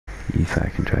You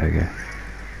fucking dragger.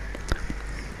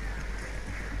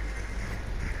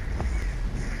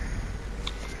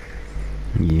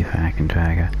 You fucking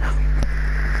dragger.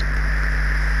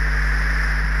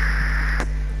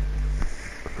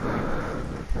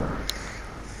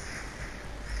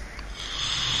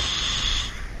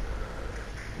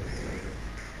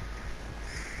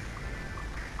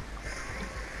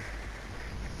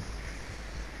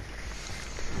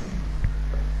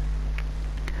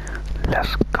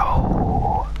 Let's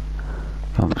go.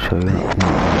 I'll show you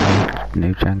what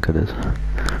new Janker does.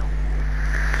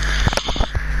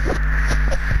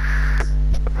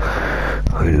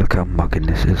 Oh, look how mugging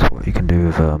this is. What you can do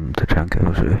with the Janker,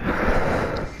 I'll show you.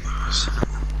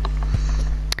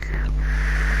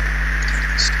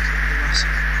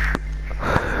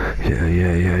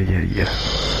 Yeah.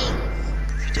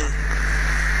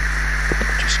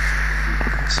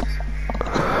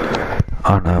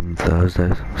 On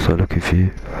Thursdays, so lucky for you.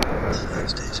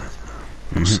 Thursdays.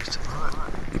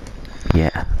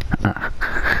 Yeah.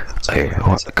 Hey,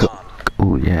 what?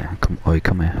 Oh yeah,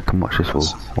 come here. Come watch this wall.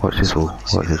 Watch this wall.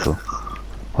 Watch this wall.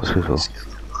 Watch this wall.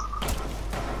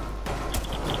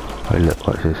 Oh look,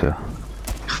 watch this here.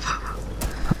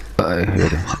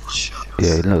 Ready?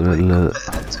 Yeah,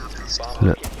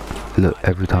 look.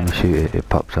 Every time you shoot it, it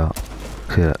pops out.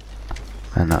 See that?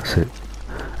 And that's it.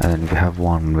 And then if you have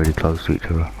one really close to each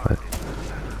other, right?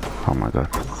 Oh my god.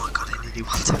 Oh my god, I nearly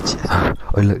one-tapped you.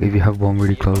 Oh look, if you have one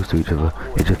really close to each other,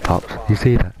 it just pops. You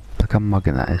see that? Look how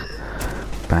mugging that is.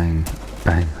 Bang,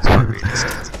 bang.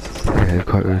 Yeah, it's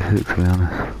quite realistic to be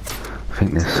honest. I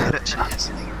think this...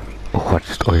 I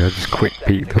just quick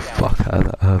beat the fuck out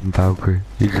of that Valkyrie.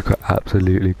 You just got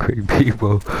absolutely quick beat,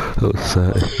 bro. That was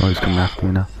 30. Oh, he's coming after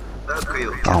me now.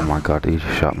 Oh my god, he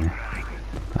just shot me.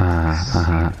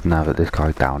 Now that this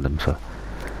guy downed him, so.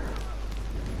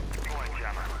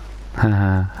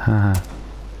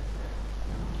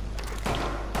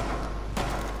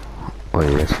 Oh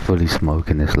yeah, it's fully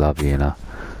smoking this lobby, you know.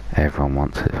 Everyone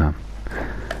wants it, fam.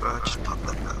 Just pop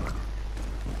that back.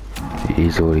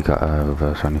 He's already got a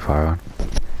reverse friendly fire on.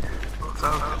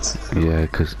 Yeah,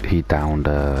 because he downed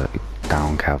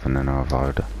Calvin and I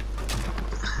revived her.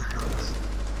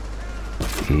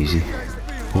 Easy.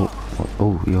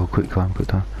 Oh, yo, quick time.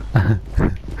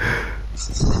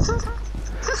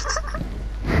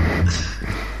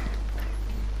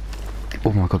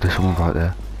 Oh my god, there's someone right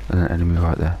there. There's an enemy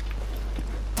right there.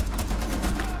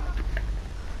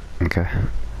 Okay.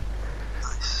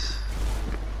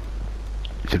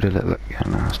 Should have look. Yeah,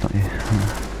 no, it's not you.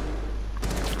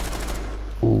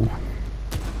 Ooh.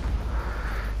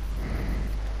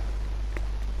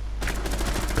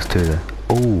 There's two there.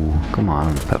 Oh, come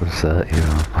on, that was 30,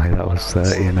 that was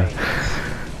 30, you know.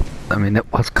 I mean, it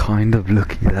was kind of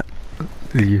lucky that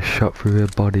you shot through her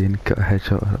body and got a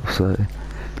headshot, that was 30.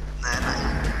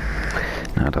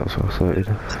 No, that was what 30.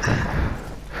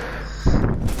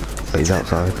 But he's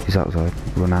outside,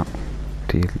 run out,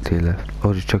 to your left.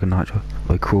 Oh, just chuck a nitro,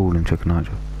 or crawl and chuck a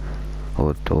nitro.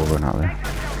 Or run out there,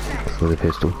 with a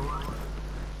pistol.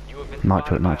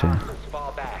 Nitro.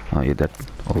 Oh, you're dead.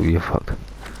 Oh, you're fucked.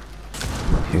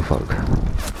 You're fucked.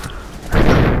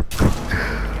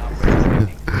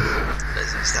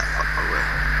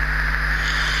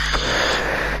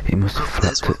 He must have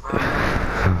flapped it.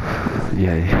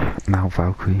 Yeah, now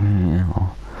Valkyrie.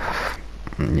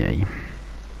 Yeah.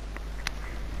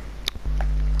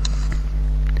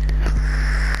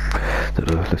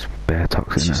 There's bear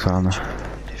toxic in this armor.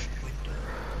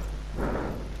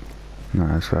 No,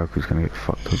 this Valkyrie's gonna get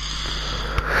fucked up.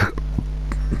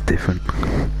 Different.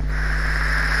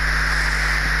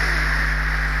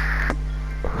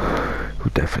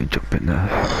 We'll definitely jump in there.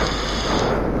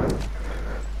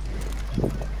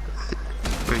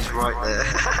 He's right there.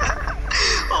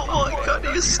 Oh my god, he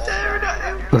was staring at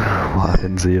him. Well, I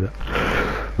didn't see that.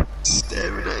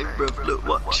 Staring at him, bruv. Look,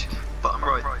 watch. Bottom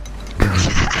right.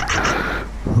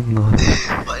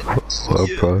 Nice. Well,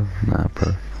 bro. Nah,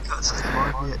 bro. That's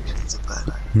my reactions of that.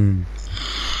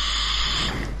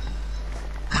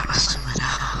 That was something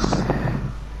else.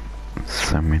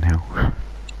 Salmon House.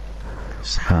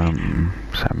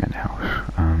 Salmon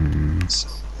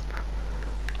House.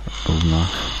 Oh,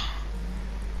 nice.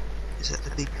 Is that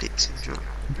the big dick syndrome?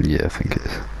 Yeah, I think it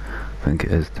is. I think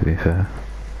it is, to be fair.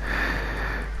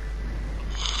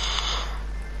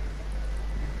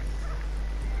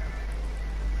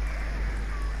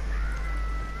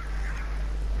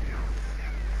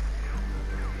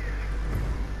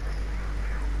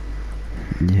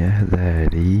 Yeah, there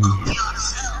it is.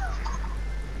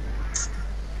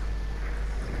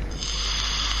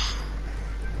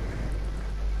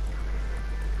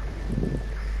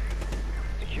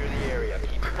 Secure the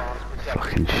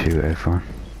fucking shoot everyone.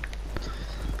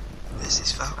 This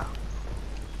is foul.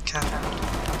 Cap.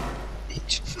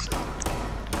 Each.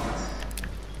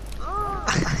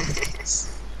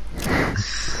 Nice.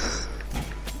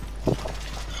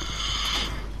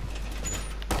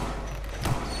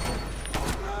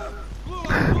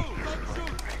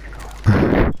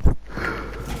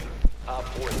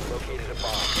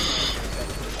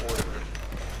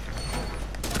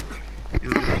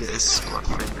 You'll get a squad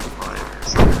friendly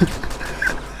virus.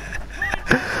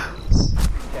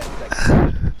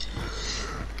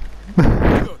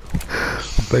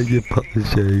 Beg your pardon,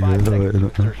 Jay. Bomb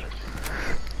located by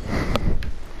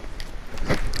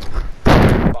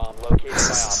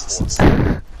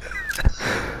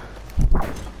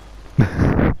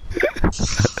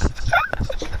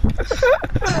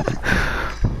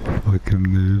Fucking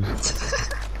moves.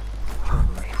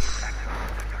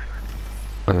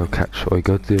 I'll catch. Oi,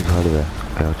 go to the other side of there.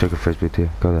 Okay, I'll chuck a frisbee to you.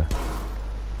 Go there.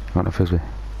 You want a frisbee?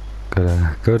 Go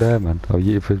there. Go there, man. I'll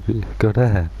eat a frisbee. Go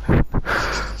there.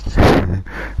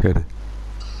 Go there.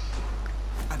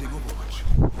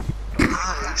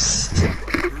 Nice.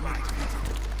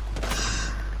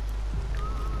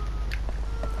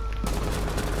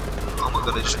 Oh my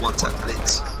god, I just one tap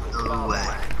blitz. No way.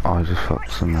 Oh, I just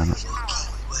fucked some man up.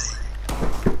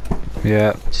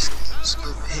 Yeah. Just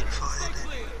go hit fire.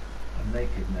 I'm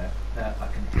naked now. Now I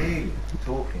can hear you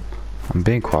talking. I'm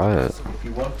being quiet. If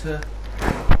you want to,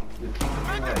 you're keeping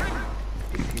me awake.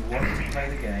 If you want to play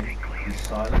the game, be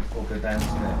silent or go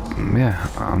downstairs. Yeah,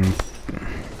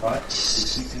 Right?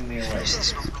 You're keeping me awake.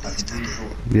 I can hear you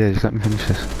talking. yeah, just let me finish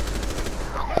this.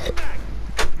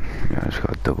 Yeah, I just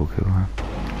got a double kill, man.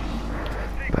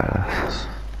 Badass.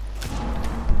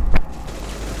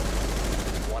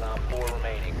 1 on 4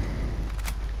 remaining.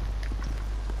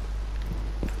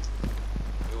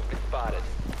 You've been spotted.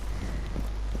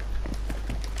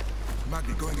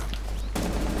 Magnet going up.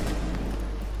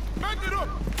 Magnet up!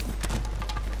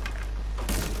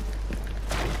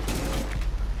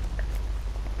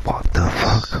 What the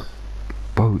fuck?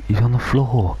 Bro, he's on the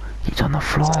floor. He's on the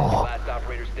floor. Last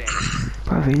operator standing.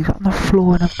 Bro, he's on the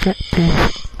floor in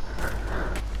objective.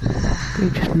 He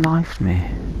just knifed me.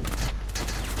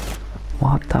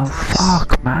 What the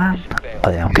fuck, man? Oh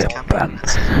yeah, I'm getting banned.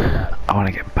 I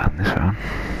wanna get banned this round.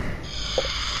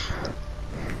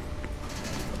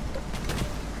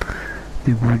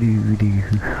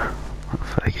 I'll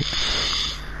fake it.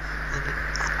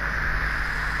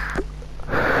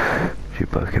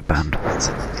 Should both get banned.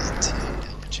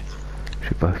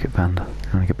 Should both get banned. You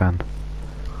wanna get banned?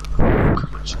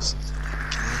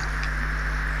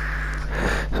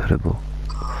 Terrible.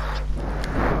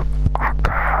 Oh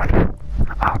god.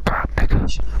 Oh god, nigga.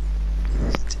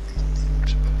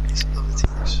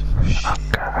 Oh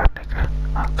god, nigga.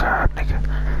 Oh god, nigga.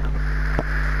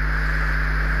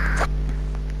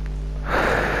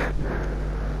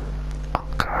 Oh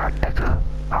god, nigga.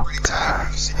 Oh god.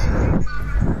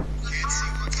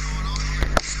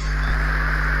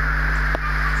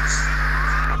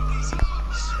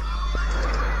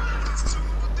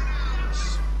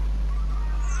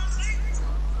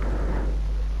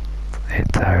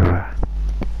 It's over.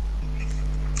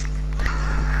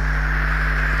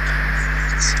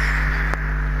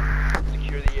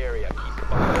 Secure the area. Keep the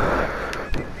bomb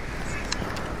protected.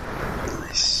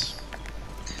 Nice.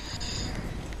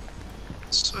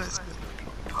 Swear it's good.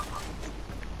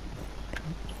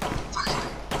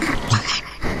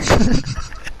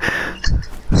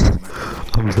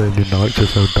 I'm saying the nights are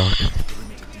so dark.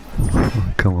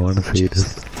 Come on, I wanna see this.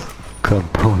 Come,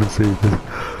 I wanna see this.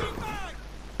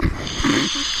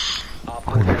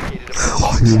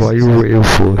 Why are you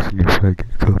reinforcing your faggot?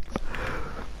 Come.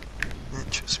 Yeah,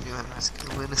 trust me, man, I was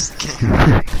gonna win us the game.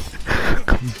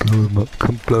 Come blow him up.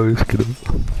 Come blow his kid up.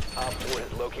 Op 4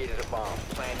 has located a bomb.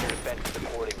 Plan your defenses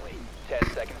accordingly. 10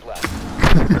 seconds left.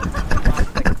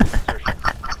 5 seconds insertion.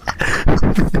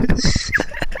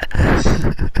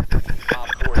 Op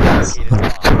 4 has located a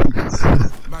bomb.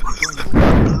 Magnet going up.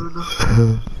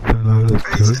 No, that's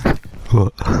good.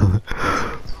 What?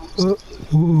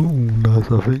 Ooh,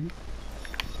 nice, I think.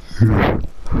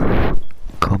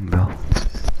 Calm down.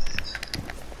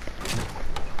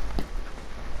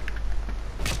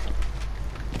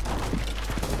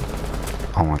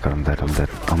 Oh my god, I'm dead, I'm dead,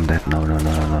 I'm dead. No, no,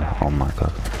 no, no, no. Oh my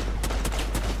god.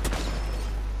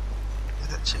 Is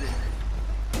that chilling?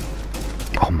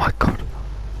 Oh my god.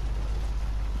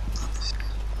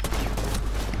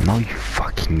 No, you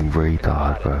fucking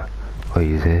retard, bro. Oh,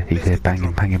 he's here, bang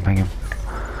him, bang him, bang him.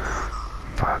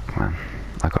 Fuck, man.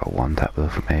 I got one tap though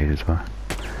from ages, bro.